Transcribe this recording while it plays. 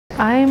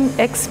I am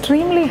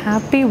extremely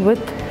happy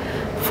with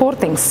four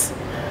things.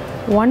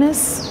 One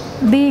is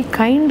the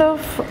kind of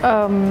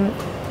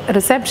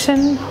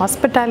reception,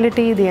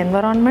 hospitality, the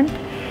environment,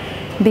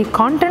 the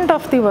content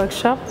of the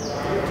workshop,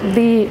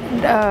 the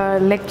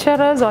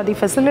lecturers or the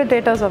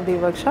facilitators of the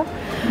workshop,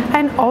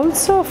 and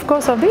also of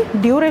course of the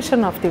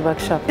duration of the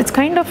workshop. It's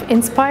kind of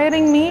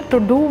inspiring me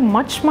to do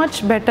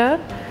much better,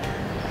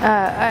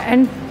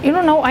 and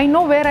now I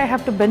know where I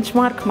have to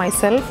benchmark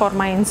myself or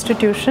my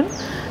institution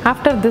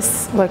after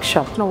this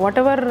workshop. Now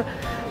whatever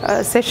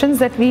sessions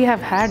that we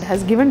have had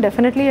has given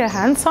definitely a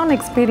hands-on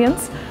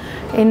experience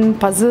in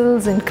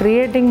puzzles, in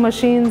creating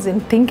machines, in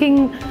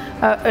thinking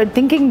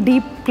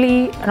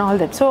deeply and all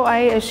that. So I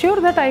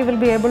assure that I will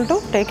be able to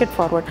take it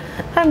forward.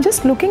 I'm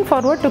just looking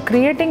forward to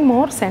creating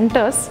more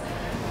centers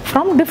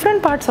from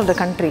different parts of the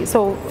country.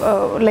 So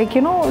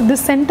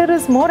this center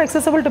is more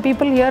accessible to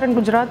people here in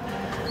Gujarat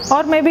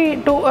or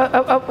maybe to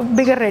a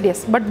bigger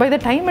radius. But by the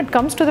time it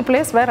comes to the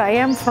place where I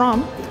am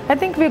from, I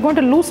think we're going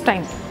to lose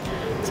time.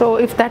 So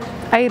if that,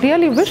 I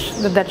really wish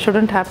that that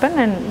shouldn't happen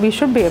and we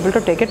should be able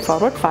to take it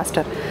forward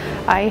faster.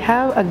 I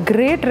have a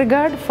great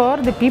regard for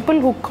the people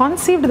who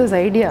conceived this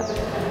idea,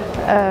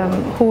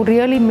 who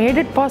really made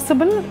it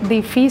possible.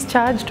 The fees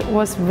charged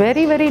was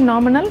very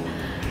nominal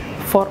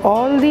for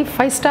all the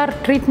 5-star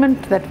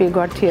treatment that we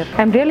got here.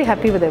 I'm really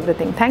happy with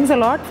everything. Thanks a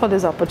lot for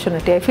this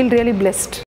opportunity. I feel really blessed.